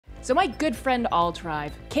So my good friend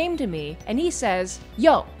Altrive came to me and he says,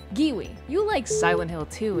 yo, Giwi, you like Silent Hill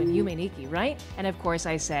 2 and Yume Nikki, right? And of course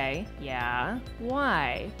I say, yeah,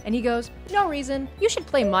 why? And he goes, no reason, you should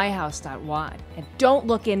play MyHouse.wad and don't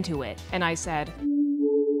look into it. And I said,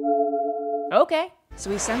 okay.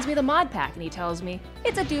 So he sends me the mod pack and he tells me,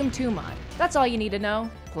 it's a Doom 2 mod. That's all you need to know.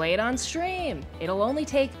 Play it on stream. It'll only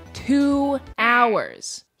take 2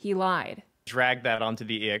 hours. He lied. Drag that onto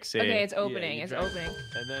the exe. Okay, it's opening, Yeah, it's opening.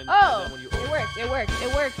 And then, Oh, and then when you it worked.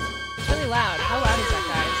 It's really loud. How loud is that,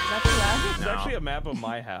 guys? Is that too loud? It's actually a map of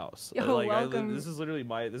my house. Yo, like, welcome. This is literally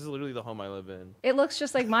the home I live in. It looks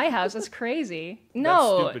just like my house. That's crazy. No. That's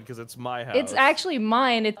stupid because it's my house. It's actually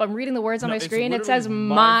mine. I'm reading the words on my it's screen. It literally says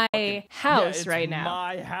my my house it's right now.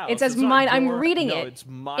 My house. It says It's not mine. I'm your- reading no, it. It's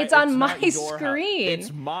my. It's on it's my not your screen. House.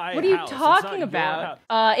 It's my What are you house. It's talking not your about?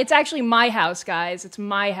 house. It's actually my house, guys. It's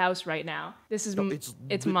my house right now. This is No,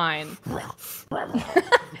 it's mine.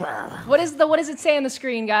 What does it say on the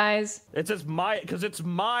screen, guys? It says because it's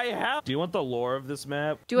my house. Do you want the lore of this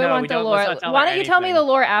map? Do I No, want we the don't- lore? let's not tell Why her don't you tell me anything.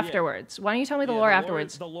 the lore afterwards? Why don't you tell me the lore the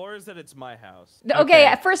afterwards? The lore is that it's my house.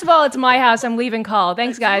 Okay, first of all, it's my house. I'm leaving call.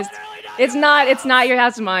 Thanks, guys. It's not your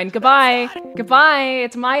house, it's mine. Goodbye. Goodbye.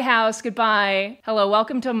 It's my house. Goodbye. Hello,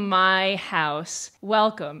 welcome to my house.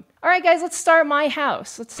 Welcome. All right, guys, let's start my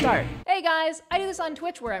house. Let's start. Hey, guys, I do this on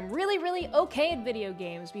Twitch where I'm really okay at video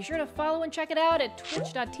games. Be sure to follow and check it out at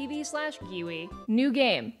twitch.tv/Giwi. New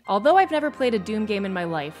game. Although I've never played a Doom game in my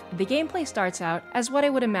life, the gameplay starts out as what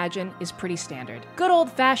I would imagine is pretty standard. Good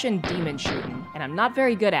old-fashioned demon shooting, and I'm not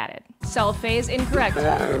very good at it. Cell phase incorrect.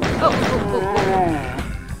 Oh.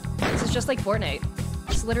 This is just like Fortnite.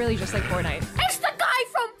 It's literally just like Fortnite. It's the guy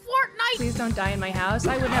from Fortnite! Please don't die in my house.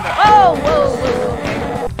 I would never. Oh,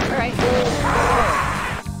 whoa. Okay. All right.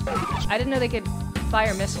 I didn't know they could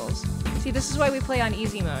fire missiles. See, this is why we play on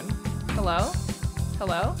easy mode. Hello?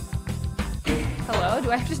 Hello? Hello?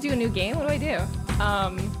 Do I have to do a new game? What do I do?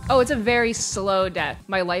 Oh, it's a very slow death.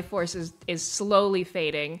 My life force is slowly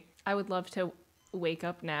fading. I would love to wake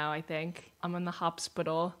up now, I think. I'm in the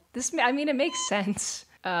hospital. I mean, it makes sense.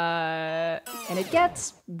 And it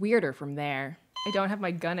gets weirder from there. I don't have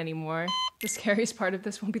my gun anymore. The scariest part of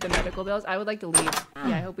this won't be the medical bills. I would like to leave.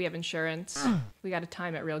 Yeah, I hope we have insurance. We gotta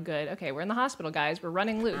time it real good. Okay, we're in the hospital, guys. We're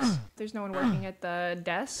running loose. There's no one working at the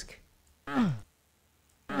desk. Working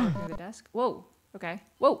at the desk? Whoa, okay.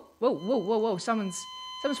 Whoa. Someone's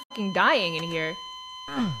fucking dying in here.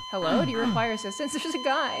 Hello, do you require assistance? There's a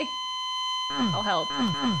guy. I'll help.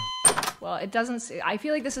 Well, it doesn't I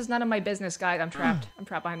feel like this is none of my business, guys. I'm trapped. I'm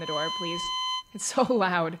trapped behind the door, please. It's so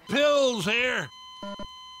loud. Pills here!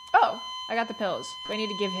 Oh, I got the pills. Do I need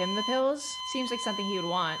to give him the pills? Seems like something he would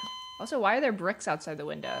want. Also, why are there bricks outside the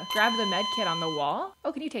window? Grab the med kit on the wall?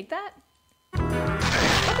 Oh, can you take that? What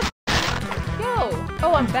the Yo!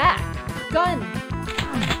 Oh, I'm back. Gun!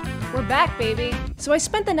 We're back, baby. So I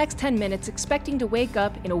spent the next 10 minutes expecting to wake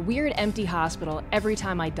up in a weird empty hospital every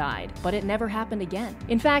time I died, but it never happened again.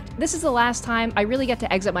 In fact, this is the last time I really get to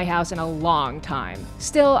exit my house in a long time.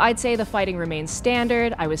 Still, I'd say the fighting remains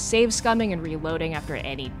standard. I was save scumming and reloading after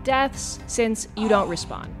any deaths, since you don't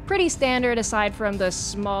respawn. Pretty standard aside from the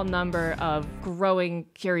small number of growing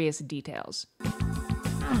curious details.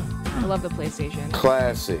 I love the PlayStation.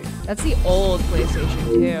 Classy. That's the old PlayStation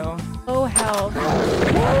too. Oh hell.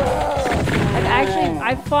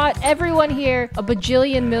 I've fought everyone here a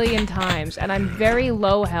bajillion million times, and I'm very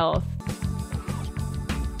low health.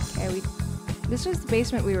 Okay, this was the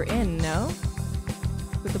basement we were in, no?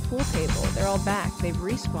 With the pool table. They're all back. They've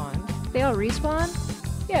respawned. They all respawn?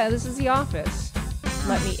 Yeah, this is the office.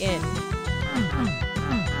 Let me in.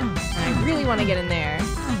 I really want to get in there.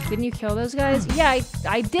 Didn't you kill those guys? Yeah,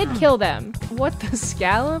 I did kill them. What the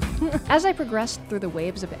scallop? As I progressed through the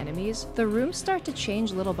waves of enemies, the rooms start to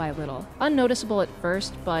change little by little. Unnoticeable at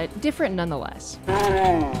first, but different nonetheless.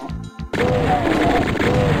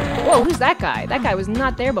 Whoa, who's that guy? That guy was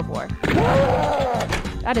not there before.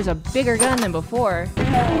 That is a bigger gun than before.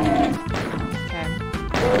 Okay.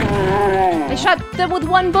 I shot them with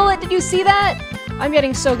one bullet. Did you see that? I'm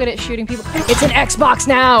getting so good at shooting people. It's an Xbox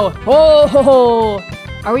now! Oh!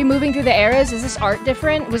 Are we moving through the eras? Is this art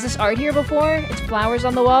different? Was this art here before? It's flowers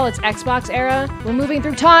on the wall. It's Xbox era. We're moving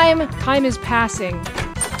through time. Time is passing.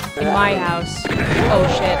 In my house. Oh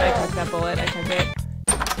shit, I took that bullet. I took it.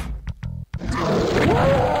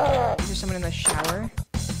 Is there someone in the shower?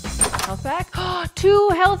 Health pack? 2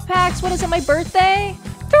 health packs! What is it, my birthday?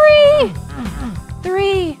 3!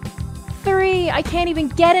 3! I can't even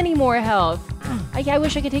get any more health. I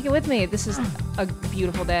wish I could take it with me. This is a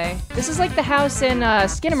beautiful day. This is like the house in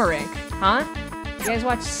Skinamarink, huh? You guys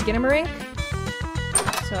watch Skinamarink?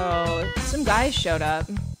 So, some guys showed up.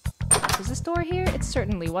 Was this door here? It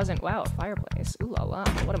certainly wasn't. Wow, a fireplace. Ooh la la.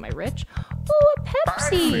 What am I, rich? Ooh, a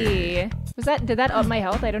Pepsi! Did that up my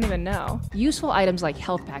health? I don't even know. Useful items like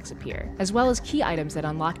health packs appear, as well as key items that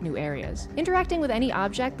unlock new areas. Interacting with any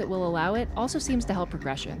object that will allow it also seems to help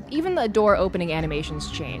progression. Even the door opening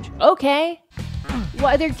animations change. Okay!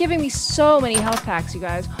 Well, they're giving me so many health packs, you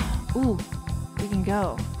guys. Ooh, we can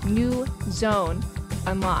go. New zone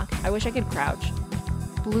unlocked. I wish I could crouch.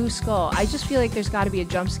 Blue skull. I just feel like there's got to be a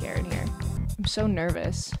jump scare in here. I'm so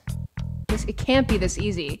nervous. It can't be this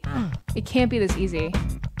easy. It can't be this easy.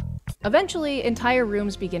 Eventually, entire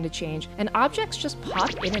rooms begin to change, and objects just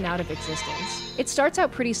pop in and out of existence. It starts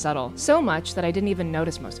out pretty subtle, so much that I didn't even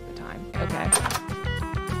notice most of the time. Okay.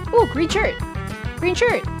 Ooh, green shirt! Green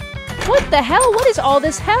shirt! What the hell? What is all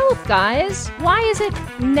this health, guys? Why is it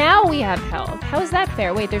now we have health? How is that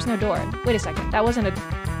fair? Wait, there's no door. Wait a second. That wasn't a...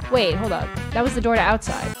 Wait, hold up. That was the door to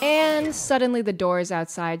outside. And suddenly the doors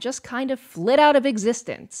outside just kind of flit out of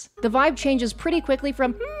existence. The vibe changes pretty quickly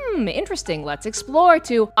from, interesting, let's explore,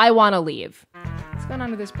 to, I wanna leave. What's going on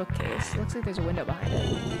with this bookcase? It looks like there's a window behind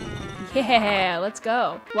it. Yeah, let's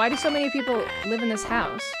go. Why do so many people live in this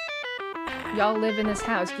house? Y'all live in this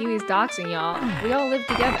house. Giwi's doxing y'all. We all live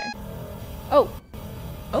together. Oh.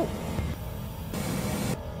 Oh.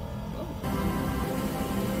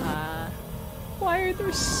 Why are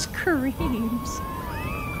there screams?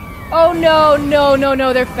 Oh no, no, no,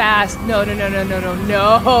 no, they're fast. No, no, no, no, no, no,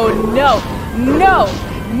 no, no, no,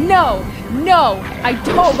 no, no. I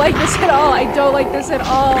don't like this at all. I don't like this at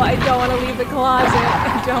all. I don't want to leave the closet.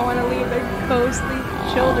 I don't want to leave the ghostly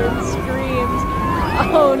children's screams.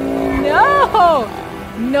 Oh no.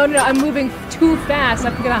 No, no, no, I'm moving too fast.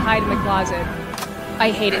 I'm gonna hide in the closet. I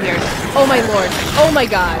hate it here. Oh my lord. Oh my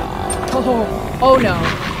god. Oh, oh no.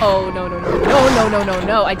 Oh, no, no, no, no, no, no, no,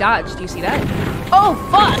 no. I dodged. Do you see that? Oh,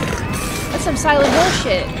 fuck! That's some Silent Hill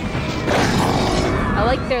shit. I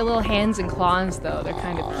like their little hands and claws, though. They're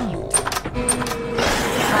kind of cute.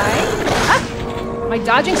 Hi. Ah! My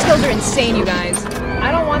dodging skills are insane, you guys.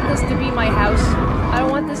 I don't want this to be my house. I don't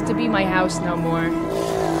want this to be my house no more.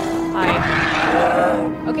 Hi.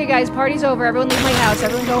 Okay, guys, party's over. Everyone leave my house.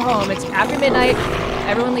 Everyone go home. It's after midnight.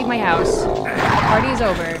 Everyone leave my house. Party is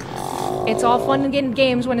over. It's all fun and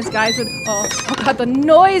games when it's guys with- oh god, the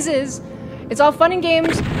noises! It's all fun and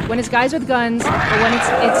games when it's guys with guns, but when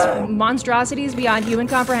it's monstrosities beyond human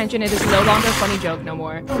comprehension, it is no longer a funny joke no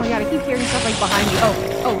more. Oh my god, I keep hearing stuff like behind me.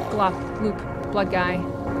 Oh, glop, loop, blood guy.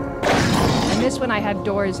 I miss when I had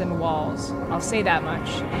doors and walls. I'll say that much.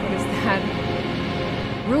 What is that?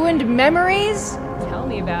 Ruined memories? Tell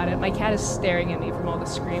me about it. My cat is staring at me from all the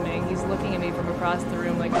screaming. He's looking at me from across the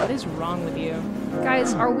room like, what is wrong with you?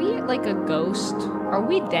 Guys, are we like a ghost? Are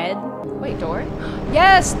we dead? Wait, door?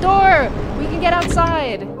 Yes, door! We can get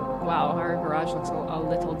outside! Wow, our garage looks a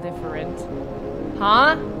little different.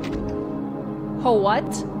 Huh? Oh, what?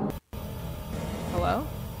 Hello?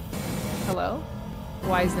 Hello?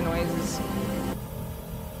 Why is the noises?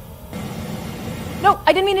 No,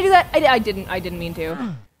 I didn't mean to do that! I didn't mean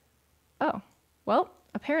to. Oh. Well,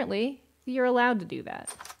 apparently, you're allowed to do that.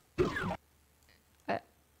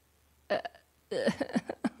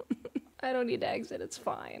 I don't need to exit, it's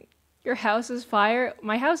fine. Your house is fire?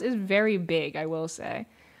 My house is very big, I will say.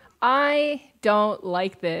 I don't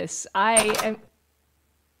like this. I am...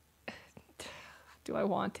 Do I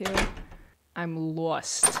want to? I'm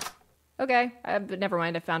lost. Okay, but never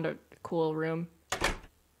mind, I found a cool room.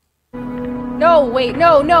 No, wait,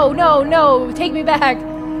 no, no, no, no! Take me back!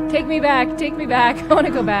 Take me back, take me back. I want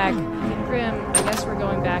to go back. Grim, I guess we're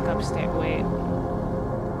going back upstairs. Wait.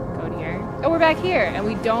 Go in here. Oh, we're back here, and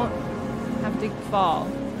we don't have to fall.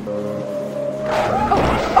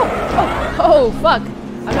 Oh, fuck.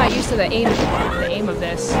 I'm not used to the aim of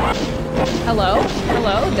this. Hello?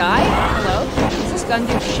 Hello? Die? Hello? Does this gun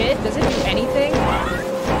do shit? Does it do anything?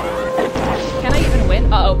 Can I even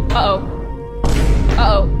win? Uh-oh. Uh-oh.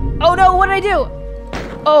 Uh-oh. Oh no, what did I do?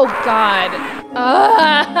 Oh god.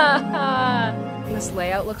 This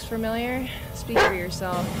layout looks familiar. Speak for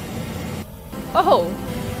yourself. Oh!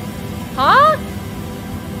 Huh?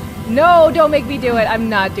 No, don't make me do it. I'm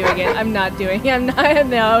not doing it. I'm not doing it. I'm not.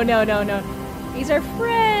 No, no, no, no. He's our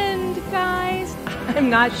friend, guys. I'm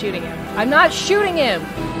not shooting him. I'm not shooting him!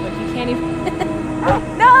 But you can't even...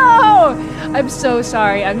 No! I'm so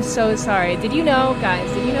sorry. I'm so sorry. Did you know, guys,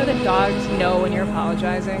 did you know that dogs know when you're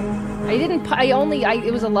apologizing?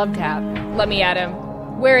 It was a love tap. Let me at him.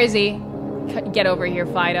 Where is he? Get over here,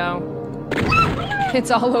 Fido. It's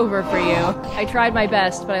all over for you. I tried my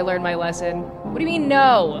best, but I learned my lesson. What do you mean,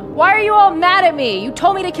 no? Why are you all mad at me? You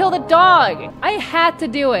told me to kill the dog! I had to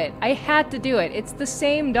do it. I had to do it. It's the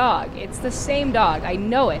same dog. It's the same dog. I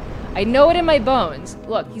know it. I know it in my bones.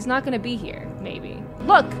 Look, he's not gonna be here, maybe.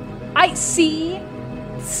 Look, I see,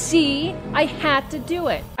 I had to do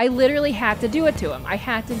it. I literally had to do it to him. I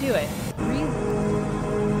had to do it. Really?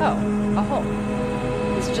 Oh, a hole.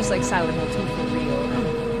 This is just like Silent Hill 2 for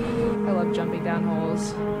real. I love jumping down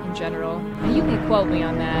holes in general. You can quote me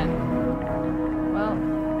on that. Well,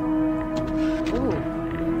 ooh,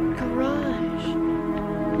 garage.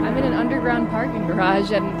 I'm in an underground parking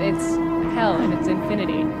garage and it's hell and it's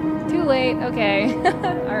infinity. Too late, okay.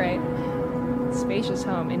 All right. Spacious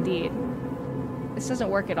home, indeed. This doesn't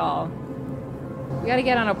work at all. We gotta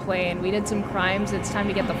get on a plane. We did some crimes. It's time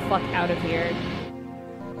to get the fuck out of here.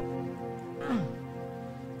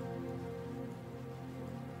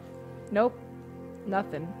 Nope.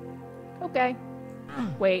 Nothing. Okay.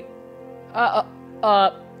 Wait.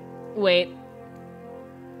 Wait.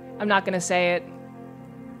 I'm not gonna say it.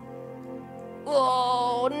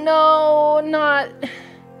 Oh, no, not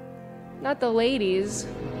the ladies.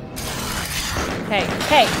 Hey,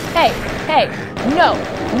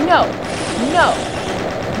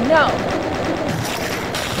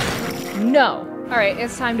 no. All right,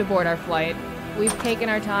 it's time to board our flight. We've taken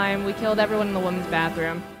our time. We killed everyone in the women's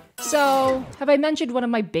bathroom. So, have I mentioned one of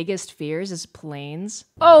my biggest fears is planes?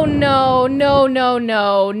 Oh no, no.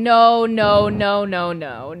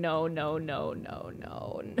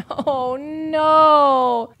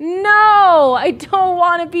 I don't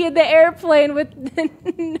want to be in the airplane with,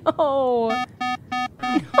 no.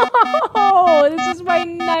 No, this is my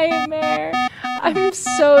nightmare. I'm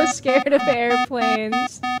so scared of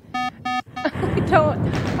airplanes. I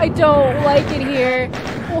don't like it here.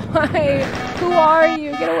 Why? Who are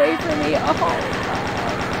you? Get away from me.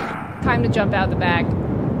 Oh. Time to jump out the back.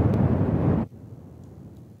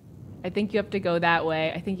 I think you have to go that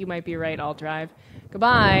way. I think you might be right, Altrive.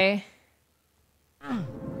 Goodbye.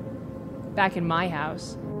 Back in my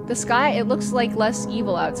house. The sky, it looks like less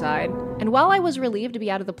evil outside. And while I was relieved to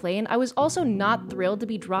be out of the plane, I was also not thrilled to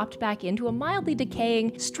be dropped back into a mildly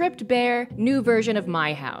decaying, stripped bare, new version of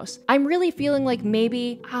my house. I'm really feeling like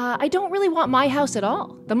maybe, I don't really want my house at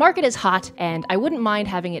all. The market is hot, and I wouldn't mind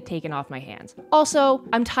having it taken off my hands. Also,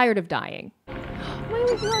 I'm tired of dying. Why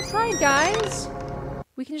are we outside, guys?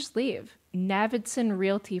 We can just leave. Navidson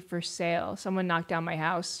Realty for sale. Someone knocked down my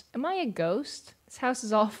house. Am I a ghost? This house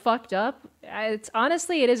is all fucked up.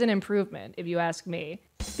 Honestly, it is an improvement, if you ask me.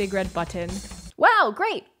 Big red button. Wow,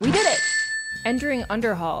 great! We did it! Entering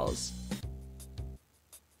underhalls.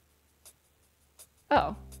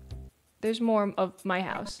 Oh. There's more of my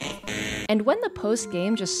house. And when the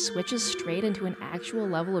post-game just switches straight into an actual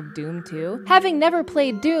level of Doom 2, having never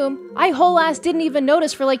played Doom, I whole ass didn't even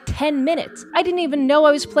notice for like 10 minutes. I didn't even know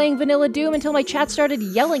I was playing vanilla Doom until my chat started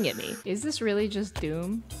yelling at me. Is this really just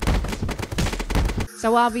Doom?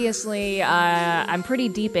 So obviously, I'm pretty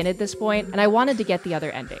deep in at this point, and I wanted to get the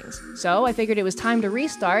other endings. So I figured it was time to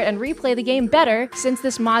restart and replay the game better since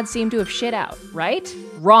this mod seemed to have shit out, right?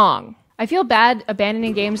 Wrong. I feel bad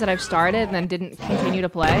abandoning games that I've started and then didn't continue to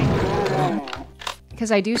play.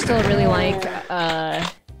 Because I do still really like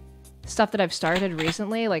stuff that I've started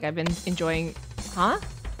recently. Like I've been enjoying... Huh?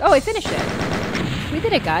 Oh, I finished it. We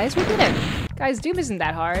did it, guys. We did it. Guys, Doom isn't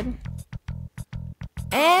that hard.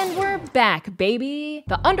 And we're back, baby!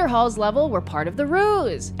 The Underhalls level were part of the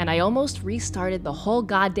ruse, and I almost restarted the whole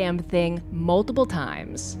goddamn thing multiple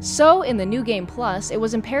times. So, in the New Game Plus, it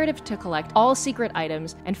was imperative to collect all secret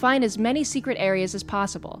items and find as many secret areas as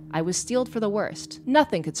possible. I was steeled for the worst.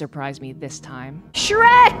 Nothing could surprise me this time.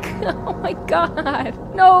 Shrek! Oh my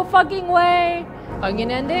god! No fucking way!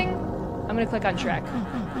 Onion ending? I'm gonna click on Shrek.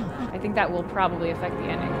 I think that will probably affect the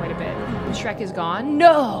ending quite a bit. Shrek is gone?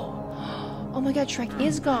 No! Oh my god, Shrek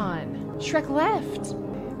is gone. Shrek left.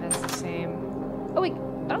 That's the same. Oh wait,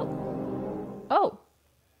 oh.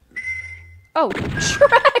 Oh,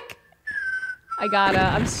 Shrek!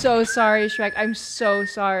 I'm so sorry, Shrek. I'm so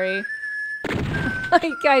sorry.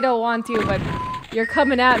 Like, I don't want to, but you're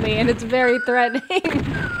coming at me and it's very threatening.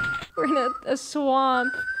 We're in a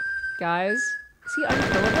swamp. Guys, is he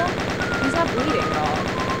unkillable? He's not bleeding at all.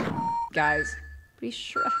 Guys, please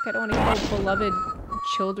Shrek, I don't want to kill beloved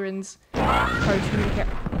children's cartoon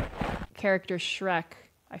character Shrek.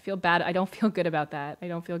 I feel bad. I don't feel good about that. I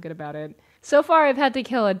don't feel good about it. So far, I've had to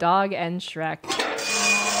kill a dog and Shrek.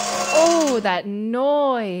 Oh, that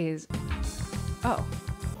noise. Oh.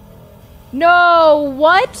 No,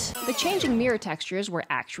 what? The changing mirror textures were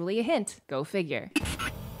actually a hint. Go figure.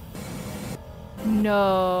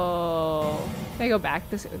 No. Can I go back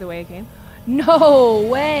the way I came? No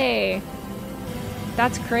way.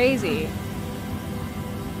 That's crazy.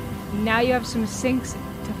 Now you have some sinks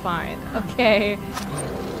to find. Okay.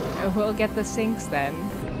 We'll get the sinks then.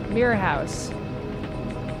 Mirror house.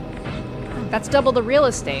 That's double the real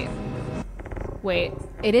estate. Wait,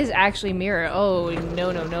 it is actually mirror. Oh,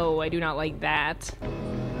 no, no, no. I do not like that.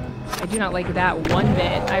 I do not like that one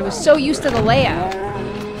bit. I was so used to the layout.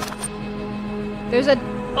 There's a...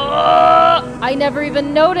 I never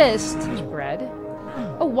even noticed. There's bread.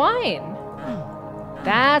 Oh, wine.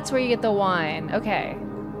 That's where you get the wine. Okay.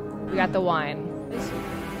 We got the wine.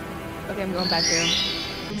 Okay, I'm going back there.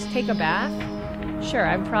 Let's take a bath. Sure,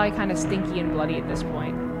 I'm probably kind of stinky and bloody at this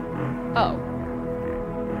point. Oh.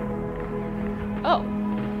 Oh.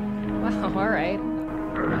 Wow, alright.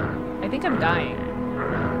 I think I'm dying.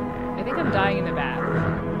 I think I'm dying in the bath.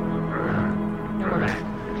 No more bath.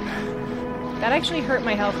 That actually hurt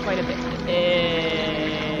my health quite a bit.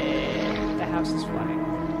 The house is flooding.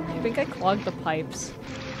 I think I clogged the pipes.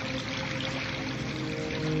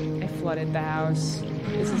 I flooded the house.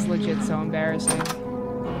 This is legit so embarrassing.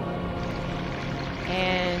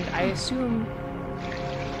 And I assume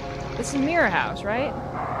this is Mirror House, right?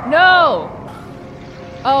 No!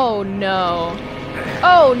 Oh no.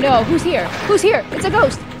 Oh no, who's here? Who's here? It's a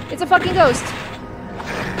ghost! It's a fucking ghost!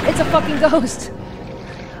 It's a fucking ghost!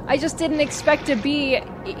 I just didn't expect to be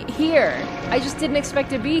here. I just didn't expect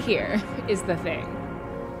to be here, is the thing.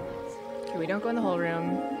 Okay, we don't go in the whole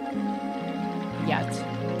room. Yet.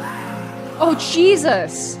 Oh,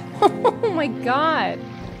 Jesus! Oh my god!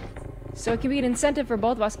 So it can be an incentive for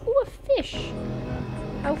both of us. Ooh, a fish!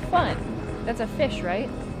 How fun. That's a fish, right?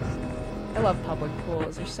 I love public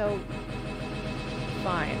pools. They're so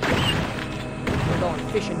fine. We're going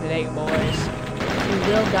fishing today, boys. You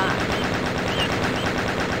will die.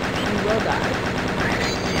 You will die.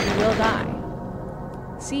 You will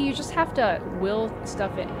die. See, you just have to will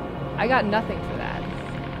stuff in. I got nothing for that.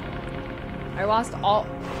 I lost all...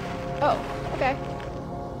 Oh, okay.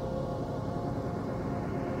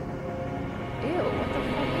 Ew, what the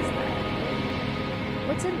fuck is that?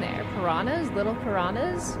 What's in there? Piranhas? Little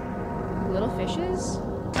piranhas? Little fishes?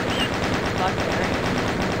 Fuck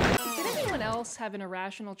it. Did anyone else have an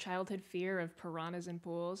irrational childhood fear of piranhas in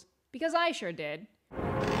pools? Because I sure did.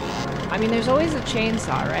 I mean, there's always a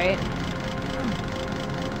chainsaw, right?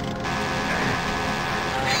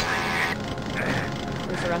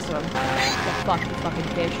 Where's the rest of them? The fuck, you fucking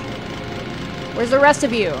fish. Where's the rest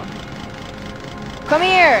of you? Come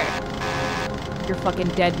here! You're fucking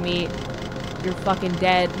dead meat. You're fucking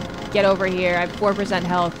dead. Get over here. I have 4%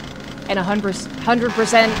 health and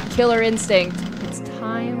 100% killer instinct. It's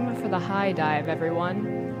time for the high dive,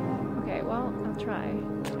 everyone. Okay, well, I'll try.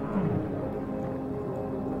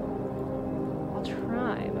 I'll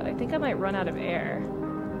try, but I think I might run out of air.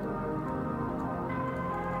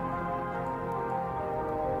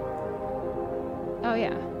 Oh,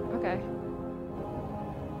 yeah. Okay.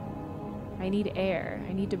 I need air.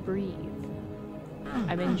 I need to breathe.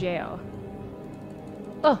 I'm in jail.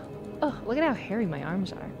 Oh, look at how hairy my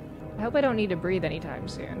arms are. I hope I don't need to breathe anytime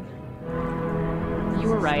soon. You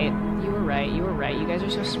were right. You were right. You were right. You guys are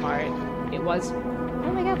so smart. It was...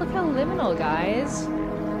 Oh my god, look how liminal, guys.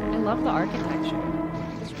 I love the architecture.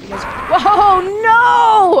 Whoa,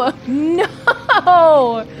 no!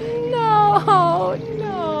 No! No!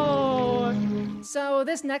 No! So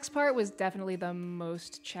this next part was definitely the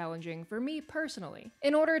most challenging for me personally.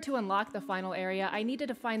 In order to unlock the final area, I needed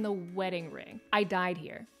to find the wedding ring. I died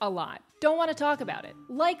here. A lot. Don't want to talk about it.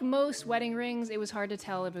 Like most wedding rings, it was hard to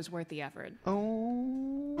tell if it was worth the effort.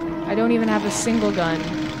 Oh. I don't even have a single gun,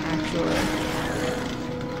 actually.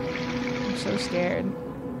 I'm so scared.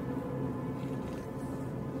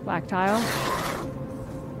 Black tile.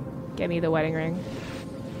 Get me the wedding ring.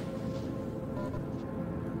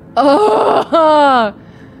 Oh!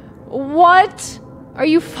 What? Are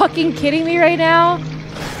you fucking kidding me right now?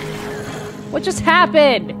 What just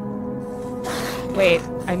happened? Wait,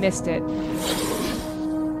 I missed it.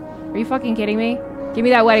 Are you fucking kidding me? Give me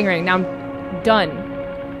that wedding ring. Now I'm done.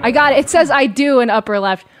 I got it. It says I do in upper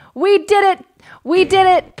left. We did it! We did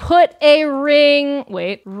it! Put a ring...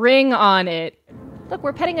 Wait. Ring on it. Look,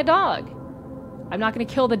 we're petting a dog. I'm not gonna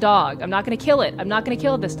kill the dog. I'm not gonna kill it. I'm not gonna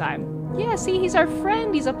kill it this time. Yeah, see, he's our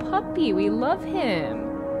friend. He's a puppy. We love him.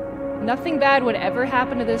 Nothing bad would ever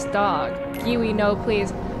happen to this dog. Giwi, no,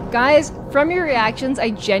 please. Guys, from your reactions, I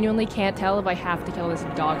genuinely can't tell if I have to kill this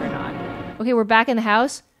dog or not. Okay, we're back in the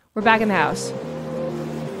house. We're back in the house.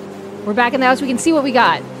 We're back in the house. We can see what we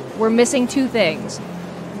got. We're missing two things.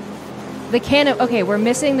 The can of... Okay, we're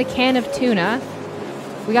missing the can of tuna.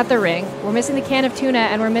 We got the ring. We're missing the can of tuna,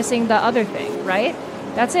 and we're missing the other thing, right?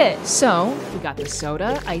 That's it. So, we got the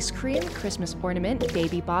soda, ice cream, Christmas ornament,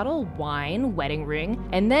 baby bottle, wine, wedding ring,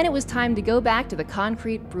 and then it was time to go back to the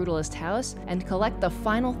concrete brutalist house and collect the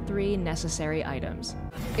final 3 necessary items.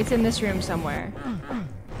 It's in this room somewhere.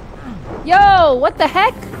 Yo, what the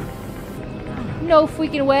heck? No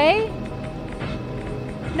freaking way.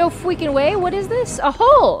 No freaking way. What is this? A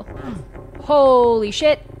hole. Holy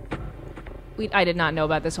shit. I did not know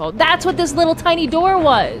about this hole. That's what this little tiny door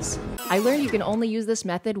was. I learned you can only use this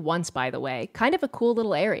method once, by the way. Kind of a cool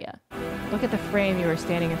little area. Look at the frame you were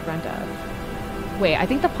standing in front of. Wait, I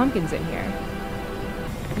think the pumpkin's in here.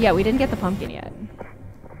 Yeah, we didn't get the pumpkin yet.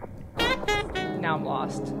 Now I'm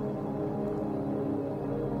lost.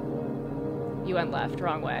 You went left,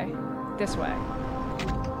 wrong way. This way.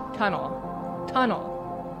 Tunnel. Tunnel.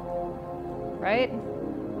 Right?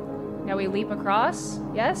 Now we leap across?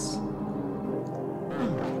 Yes?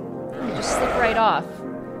 I just slip right off.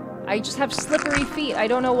 I just have slippery feet. I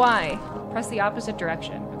don't know why. Press the opposite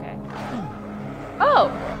direction. Okay.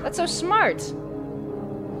 Oh, that's so smart.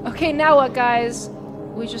 Okay, now what, guys?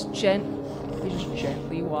 We just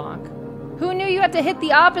gently walk. Who knew you had to hit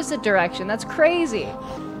the opposite direction? That's crazy.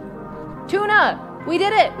 Tuna! We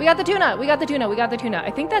did it! We got the tuna! We got the tuna! We got the tuna!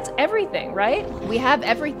 I think that's everything, right? We have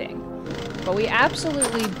everything. But we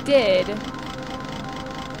absolutely did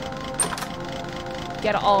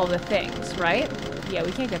get all of the things, right? Yeah,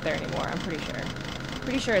 we can't get there anymore, I'm pretty sure.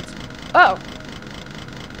 Pretty sure it's... Oh!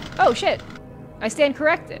 Oh, shit. I stand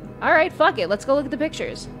corrected. Alright, fuck it. Let's go look at the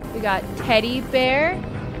pictures. We got teddy bear,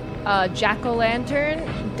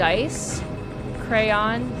 jack-o'-lantern, dice,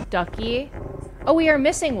 crayon, ducky. Oh, we are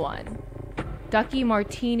missing one. Ducky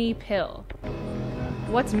martini pill.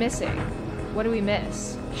 What's missing? What do we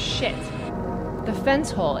miss? Shit. The fence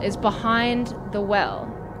hole is behind the well.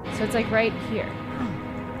 So it's like right here.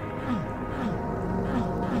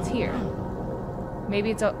 It's here.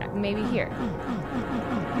 Maybe it's maybe here.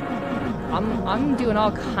 I'm doing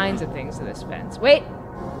all kinds of things to this fence. Wait!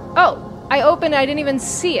 Oh! I opened it, I didn't even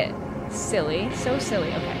see it. Silly. So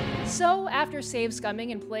silly. Okay. So, after save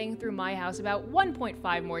scumming and playing through my house about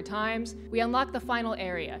 1.5 more times, we unlock the final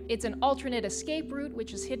area. It's an alternate escape route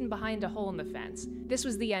which is hidden behind a hole in the fence. This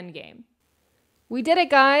was the end game. We did it,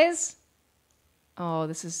 guys! Oh,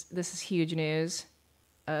 this is huge news.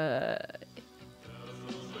 Yeah,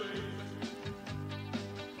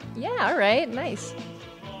 alright, nice.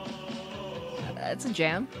 It's a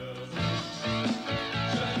jam.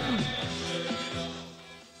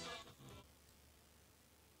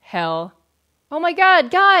 Hell. Oh my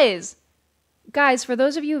god, guys! Guys, for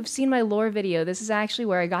those of you who've seen my lore video, this is actually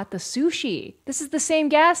where I got the sushi. This is the same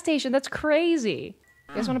gas station, that's crazy.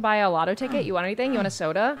 You guys want to buy a lotto ticket? You want anything? You want a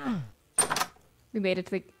soda? We made it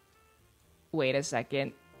to the... Wait a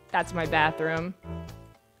second. That's my bathroom.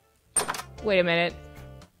 Wait a minute.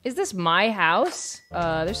 Is this my house?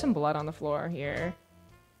 There's some blood on the floor here.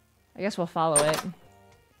 I guess we'll follow it.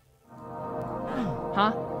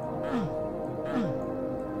 Huh?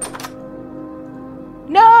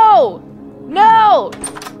 No! No!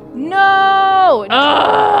 No!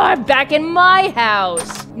 I'm back in my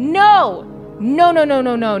house! No! No, no, no,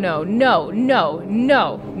 no, no, no, no, no,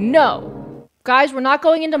 no, no. Guys, we're not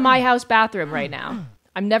going into my house bathroom right now.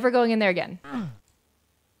 I'm never going in there again.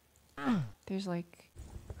 There's like...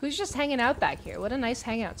 Who's just hanging out back here? What a nice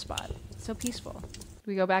hangout spot. It's so peaceful. Do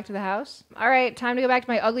we go back to the house? Alright, time to go back to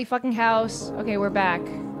my ugly fucking house. Okay, we're back.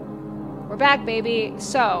 We're back, baby.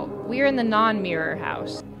 So, we're in the non-mirror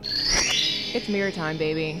house. It's mirror time,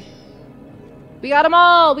 baby. We got them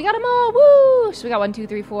all! We got them all! Woo! So we got 1, 2,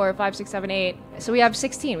 3, 4, 5, 6, 7, 8. So we have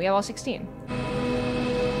 16. We have all 16.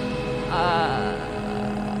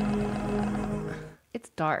 It's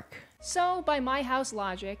dark. So, by my house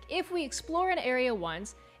logic, if we explore an area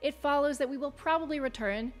once, it follows that we will probably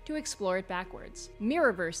return to explore it backwards.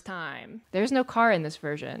 Mirrorverse time. There's no car in this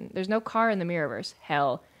version. There's no car in the Mirrorverse.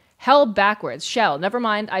 Hell. Hell backwards. Shell. Never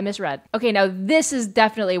mind, I misread. Okay, now this is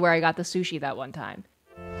definitely where I got the sushi that one time.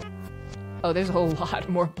 Oh, there's a lot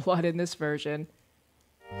more blood in this version.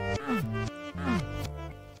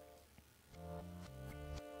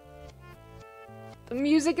 The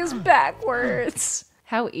music is backwards.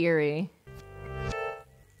 How eerie.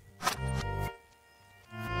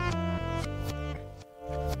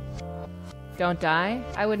 Don't die?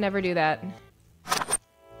 I would never do that.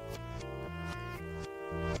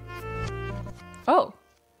 Oh.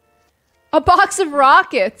 A box of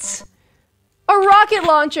rockets! A rocket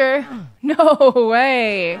launcher! No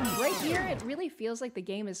way! Right here, it really feels like the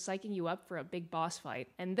game is psyching you up for a big boss fight.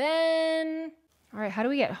 And then... Alright, how do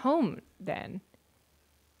we get home, then?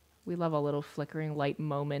 We love a little flickering light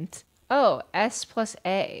moment. Oh, S plus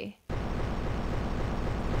A.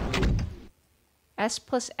 S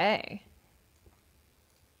plus A.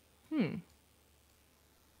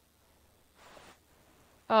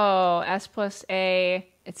 Oh, S plus A.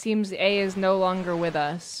 It seems A is no longer with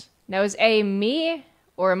us. Now, is A me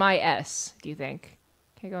or am I S, do you think?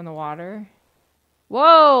 Can I go in the water?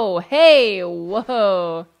 Whoa! Hey!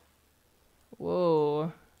 Whoa!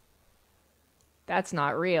 Whoa. That's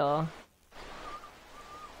not real.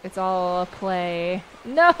 It's all a play.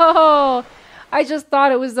 No! I just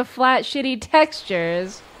thought it was the flat, shitty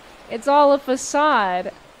textures. It's all a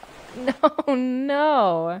facade. No,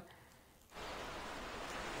 no.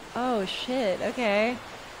 Oh, shit. Okay.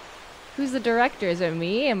 Who's the director? Is it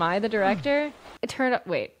me? Am I the director? It turned up.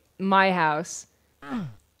 Wait. My house.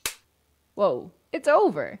 Whoa. It's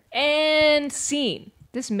over. And scene.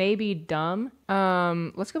 This may be dumb.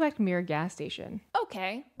 Let's go back to Mirror Gas Station.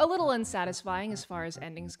 Okay. A little unsatisfying as far as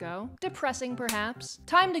endings go. Depressing, perhaps.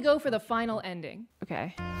 Time to go for the final ending.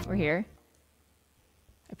 Okay. We're here.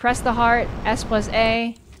 I press the heart. S plus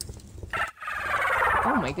A.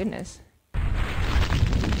 Oh my goodness.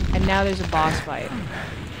 And now there's a boss fight.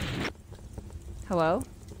 Hello?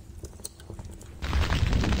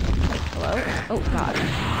 Hello? Oh god.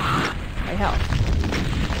 My health.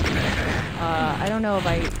 I don't know if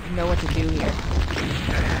I know what to do here.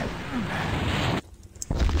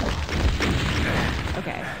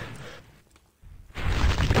 Okay.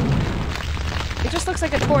 It just looks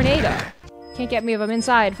like a tornado. Can't get me if I'm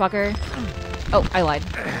inside, fucker. Oh, I lied.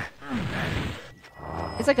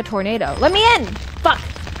 It's like a tornado. Let me in! Fuck!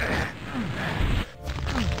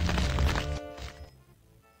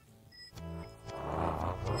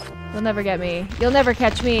 You'll never get me. You'll never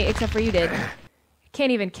catch me, except for you did.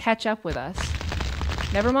 Can't even catch up with us.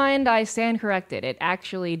 Never mind, I stand corrected. It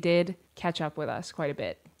actually did catch up with us quite a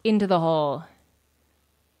bit. Into the hole.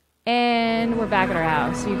 And we're back at our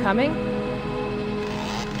house. Are you coming?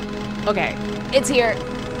 Okay, it's here.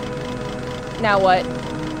 Now what?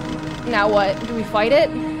 Now what? Do we fight it?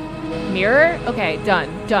 Mirror? Okay, done.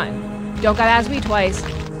 Done. Don't gotta ask me twice.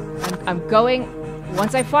 I'm going...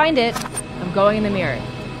 Once I find it, I'm going in the mirror.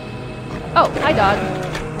 Oh, hi, dog.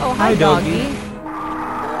 Oh, hi, doggy.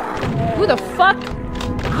 Who the fuck?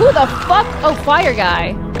 Who the fuck? Oh, fire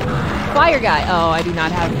guy. Fire guy. Oh, I do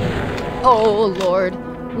not have... Oh, Lord.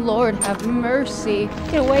 Lord, have mercy.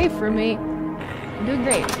 Get away from me. I'm doing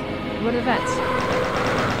great. Go to the fence.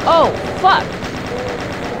 Oh, fuck.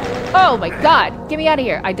 Oh, my God. Get me out of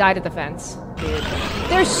here. I died at the fence. Dude.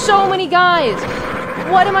 There's so many guys.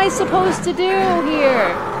 What am I supposed to do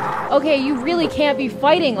here? Okay, you really can't be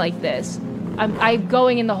fighting like this. I'm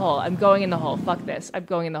going in the hole. I'm going in the hole. Fuck this. I'm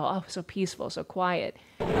going in the hole. Oh, so peaceful, so quiet.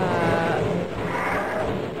 Let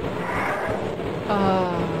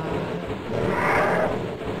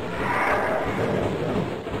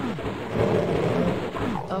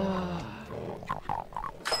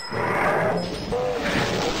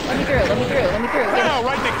me through. Let me through. Let me through. Oh,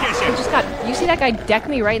 right in the kisser. I just got... You see that guy deck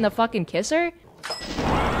me right in the fucking kisser?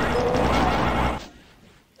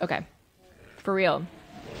 Okay. For real.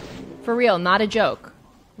 For real, not a joke.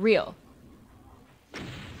 Real.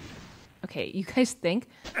 Okay, you guys think?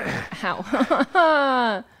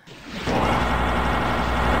 Ow.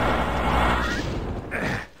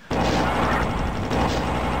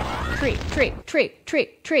 Tree.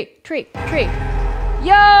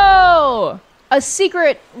 Yo! A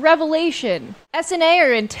secret revelation. S and A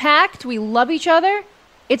are intact. We love each other.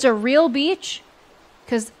 It's a real beach.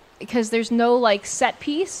 Because there's no, like, set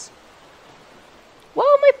piece. Well,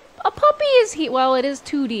 a puppy is well, it is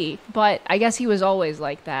 2D, but I guess he was always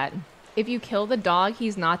like that. If you kill the dog,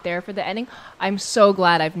 he's not there for the ending. I'm so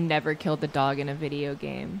glad I've never killed the dog in a video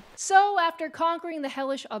game. So, after conquering the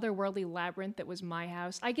hellish otherworldly labyrinth that was my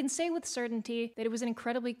house, I can say with certainty that it was an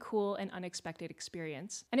incredibly cool and unexpected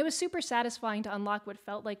experience. And it was super satisfying to unlock what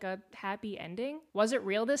felt like a happy ending. Was it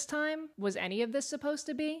real this time? Was any of this supposed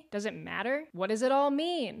to be? Does it matter? What does it all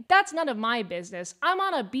mean? That's none of my business. I'm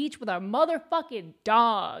on a beach with our motherfucking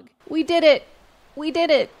dog. We did it. We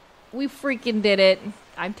did it. We freaking did it.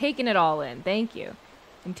 I'm taking it all in. Thank you.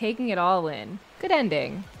 I'm taking it all in. Good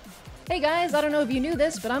ending. Hey guys, I don't know if you knew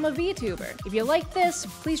this, but I'm a VTuber. If you like this,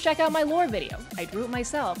 please check out my lore video. I drew it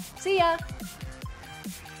myself. See ya!